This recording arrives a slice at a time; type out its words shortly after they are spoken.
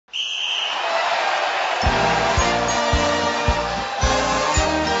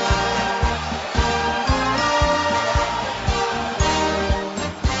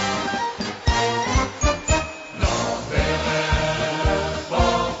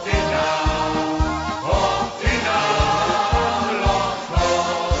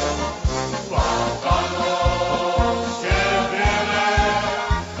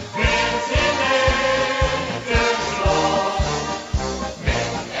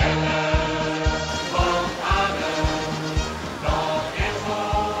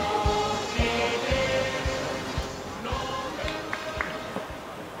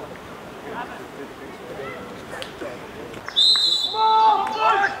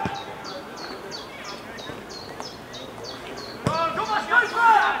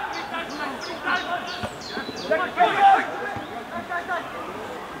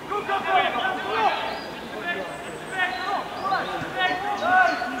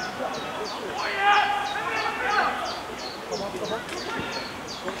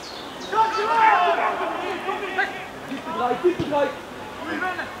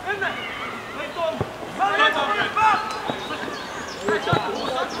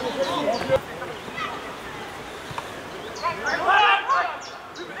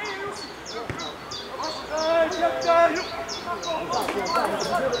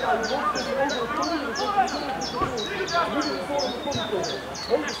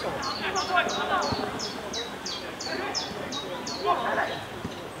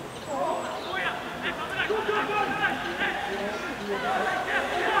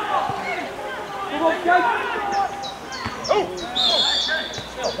Kom op, kijk! Oh!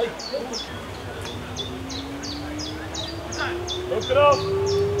 Ook eraf!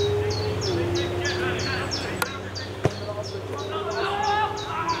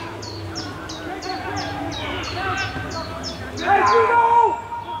 Hey, Tino!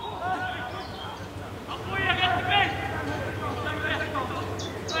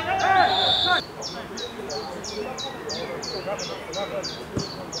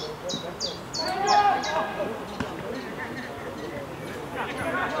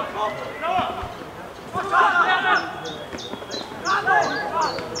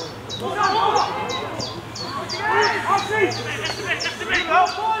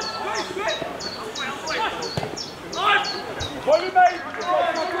 Gooi je mee!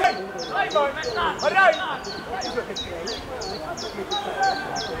 Marijn!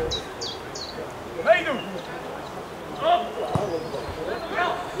 Meedoen!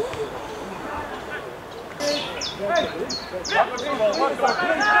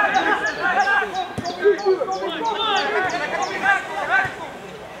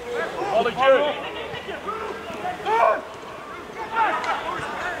 Balletje!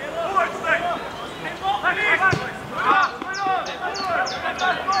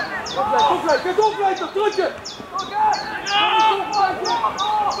 Kijk opleiden, drukje!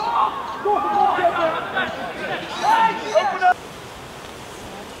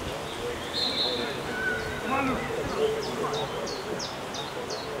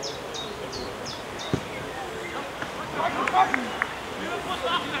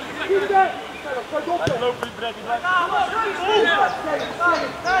 Hij loopt niet breed, hij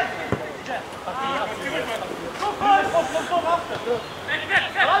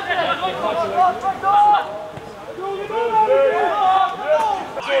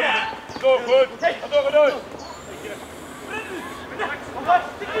Door, goed. Door.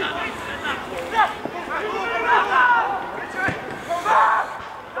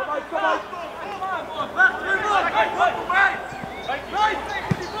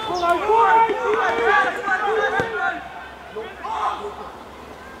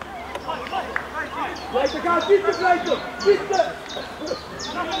 Blijf gaan, zitten blijven! Zitten!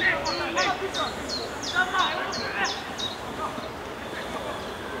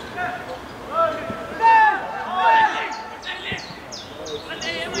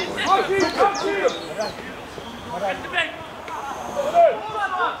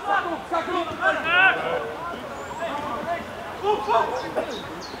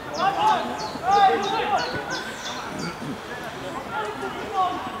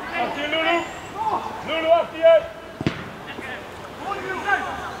 Lulu, achter je!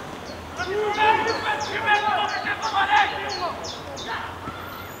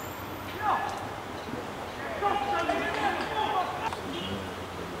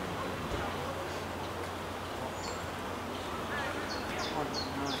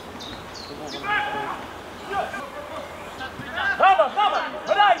 Ga maar!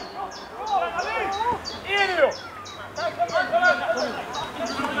 Marijn! Eerder joh!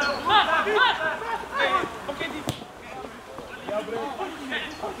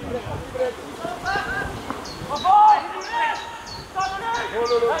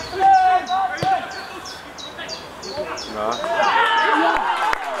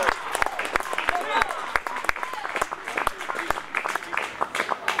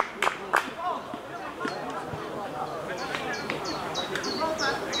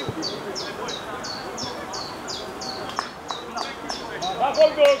 Ga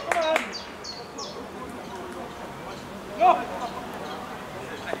gewoon door, kom aan! Nog!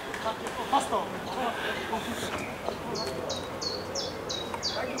 Vast op!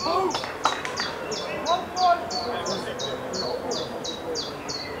 Kijk boven!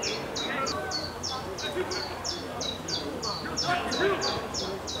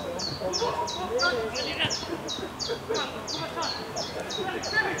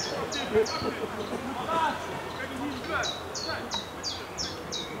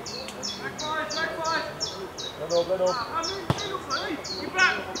 Let op.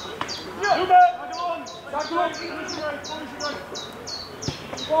 Doe mee! Ga door!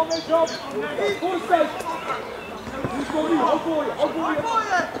 Kom eens op! Goed steeds! Nu kom je, ook voor je! Ook voor je!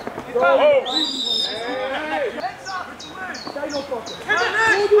 Go! Stijn oppakken.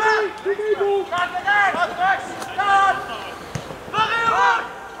 Doe mee, doe. Gaat rechts. Staan.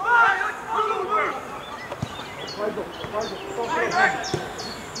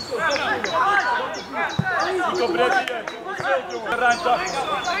 Waarin? Die komt Brett hier. Ruim 80.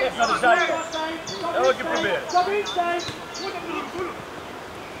 Echt naar de zijkant. Elke keer proberen.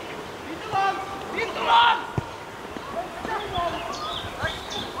 Niet te lang.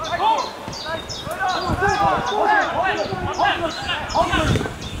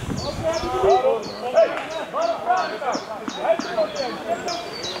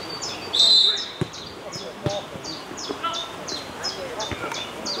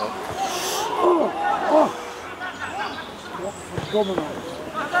 Kom maar.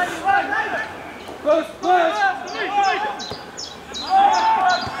 Plus.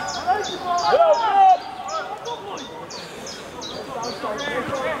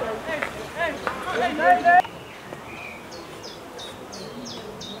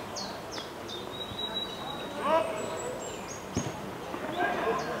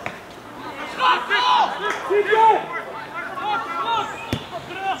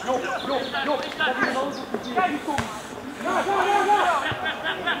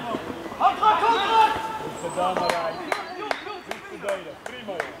 Gedaan Marijn. Goed verdedigen.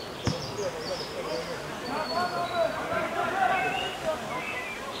 Prima joh.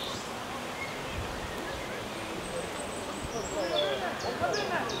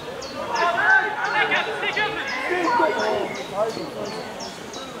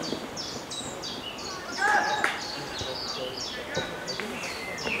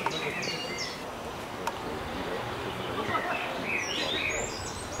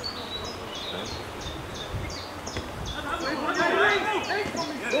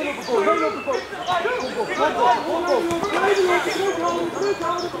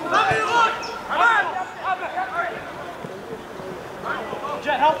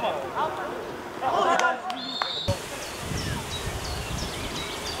 Jet, help me.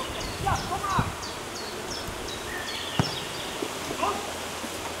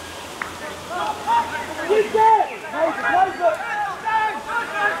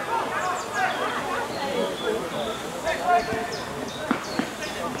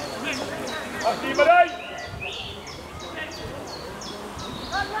 Achter Marijn.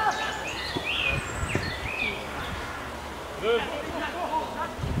 Dus.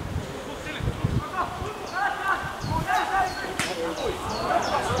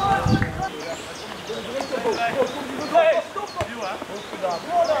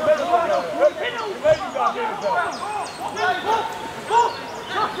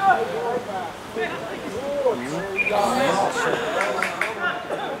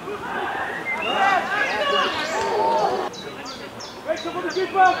 Weksel voor de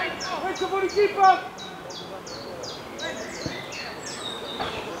keeper! Weksel voor de keeper!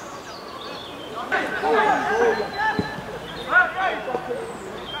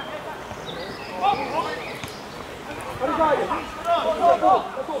 Waar ga je?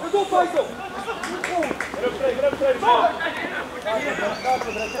 Let op, Michael!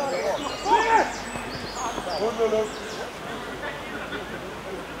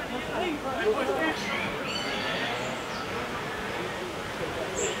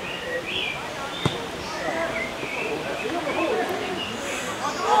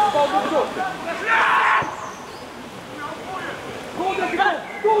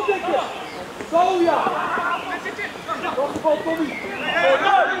 Goal, zo ja! Dat is bal, Tommy!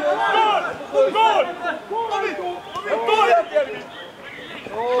 Goal! Tommy!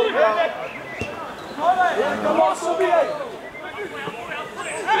 Oh ja! Kom op, Tommy!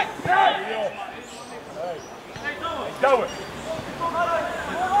 Douwen!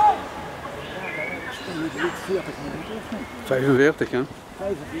 45, ja. Om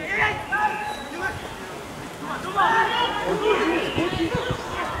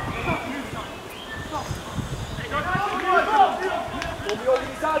die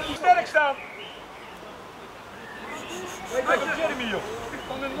organisatie sterk staan! Kijk op Jeremy joh!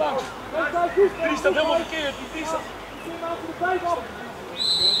 Van hem langs! Die staat helemaal verkeerd! Die staat...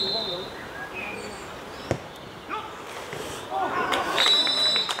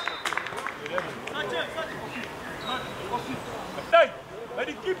 Martijn, bij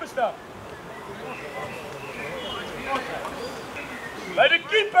die keeper staan! Bij de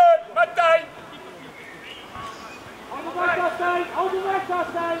keeper, Martijn! Hou de weg,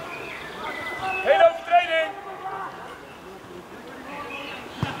 Stijn! Geen overtreding!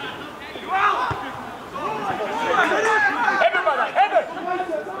 Hebben maar dan, hebben!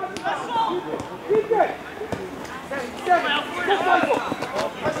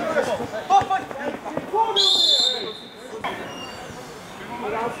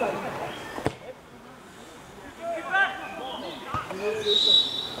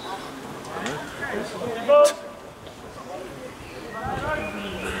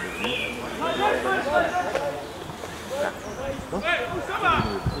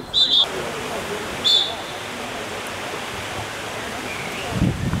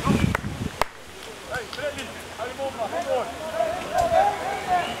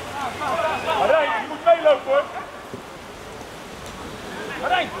 Marijn, je moet meelopen hoor.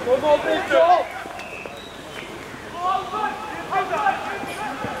 Marijn, kom op, moeten.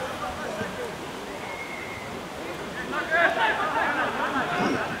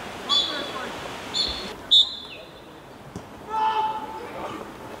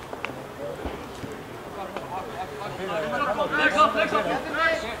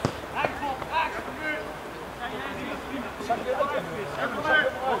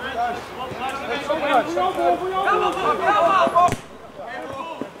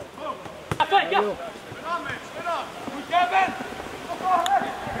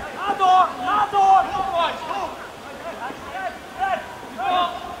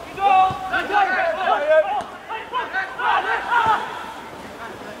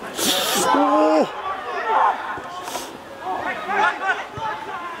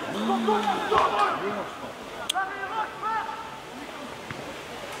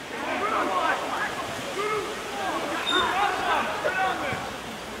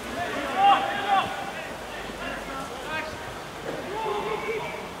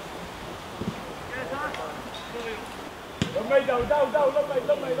 Loop mee.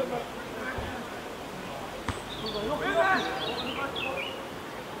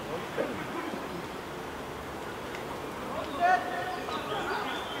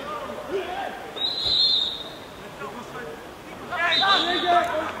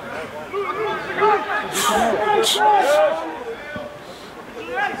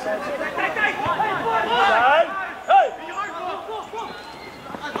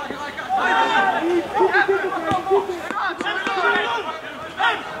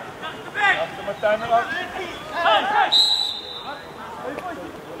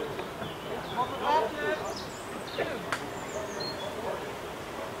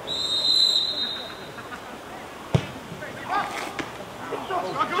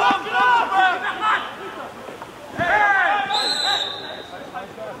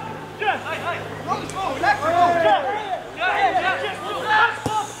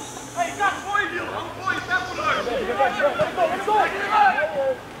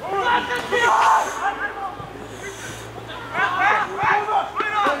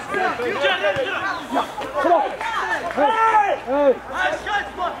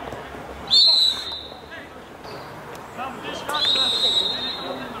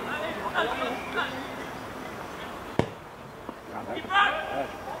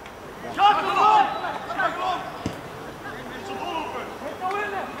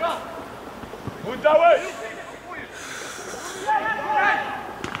 Goed douwen!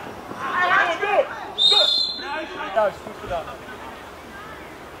 Juist, goed gedaan.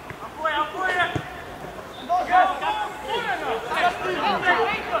 Voor je!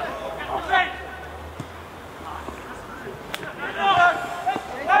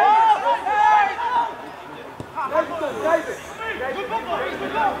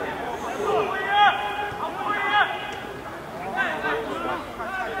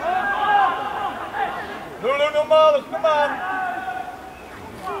 Doe normaal, kom aan!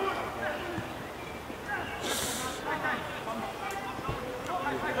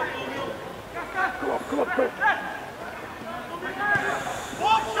 Kom op.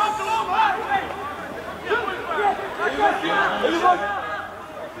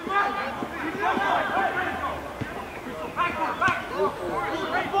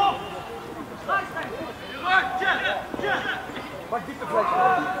 Maak diepte vlek.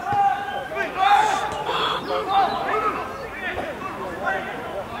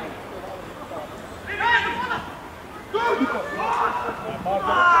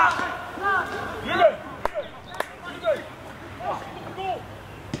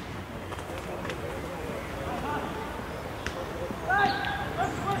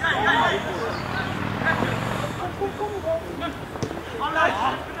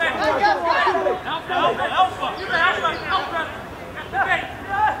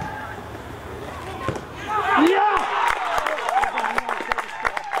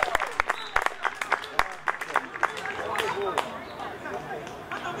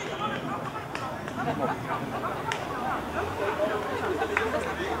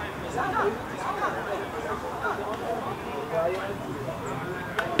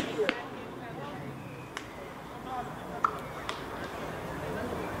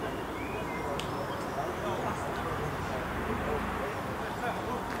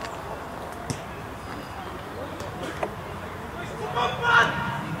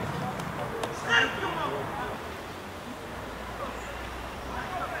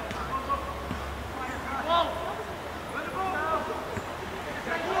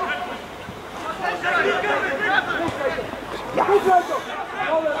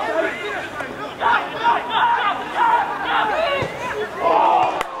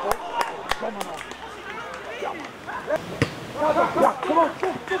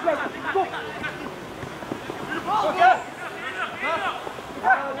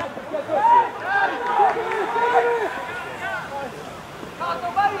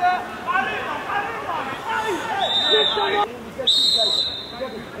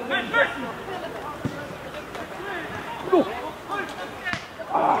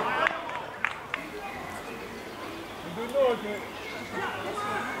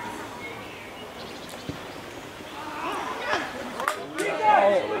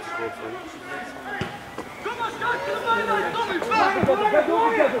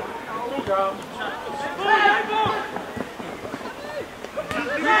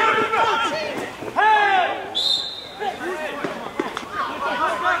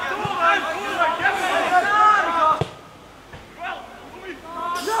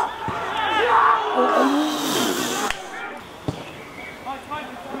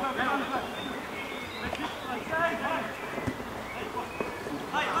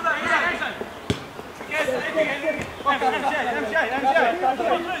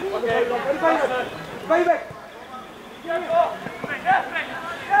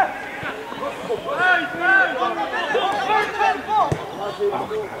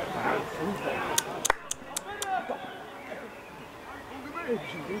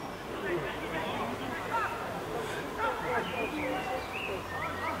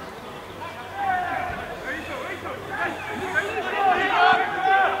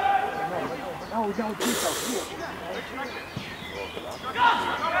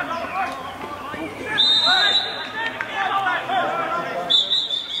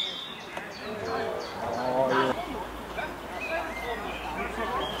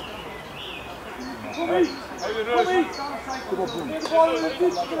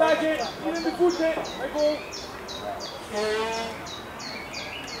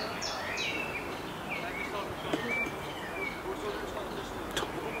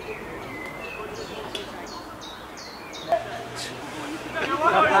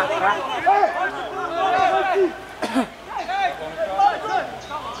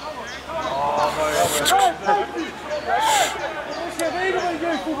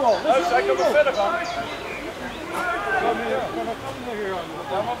 Hij kan nog verder gaan.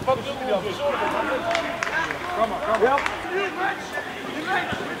 Ja, maar wat wil hij dan? Kom maar. Ja.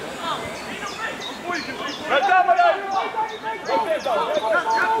 Ga daar maar uit! Wat is dat?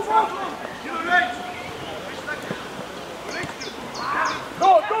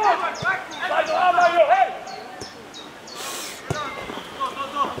 Door! Blijf er aan mij, joh! Hey!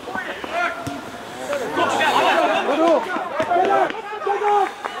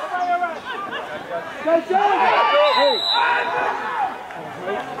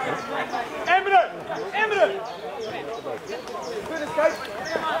 Emre!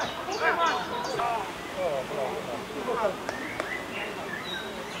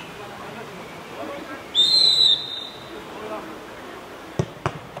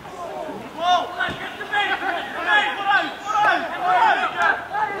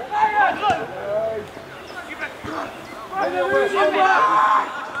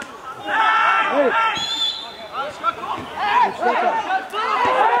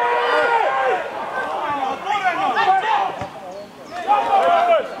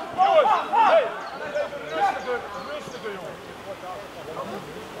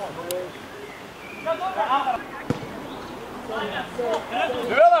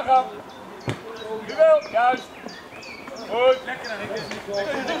 Duel aangaan. Duel, juist. Goed.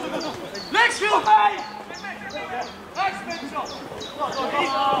 Links, Phil! Rechts, Mitchell!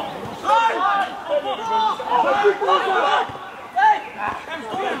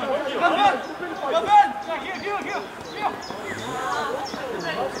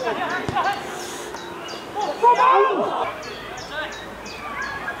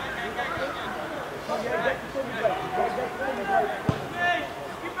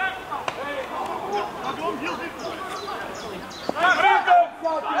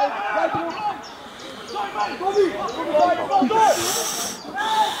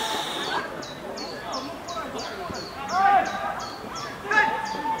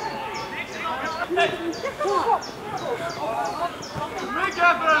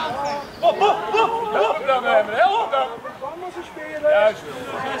 Help hem dan, Emre, help hem! Juist.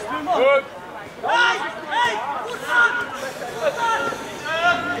 Goed.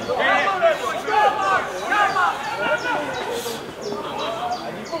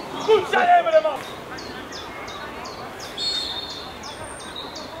 Goed zijn, Emre, man!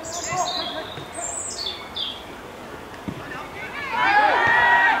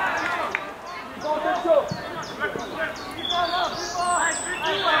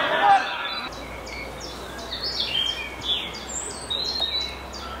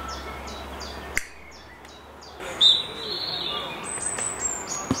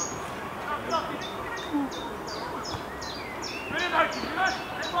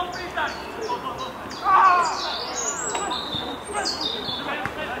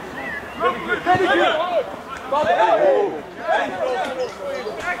 Hou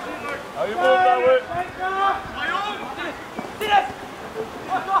je mond houden.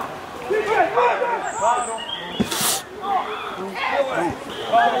 Waarom?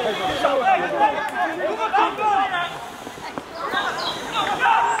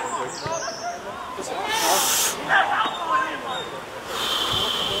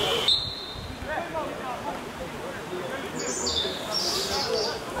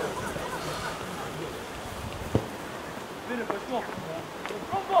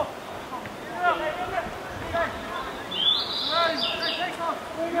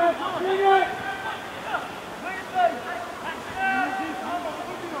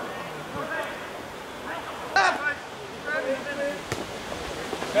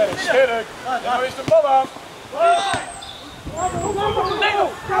 Scherk, nou is de bal aan.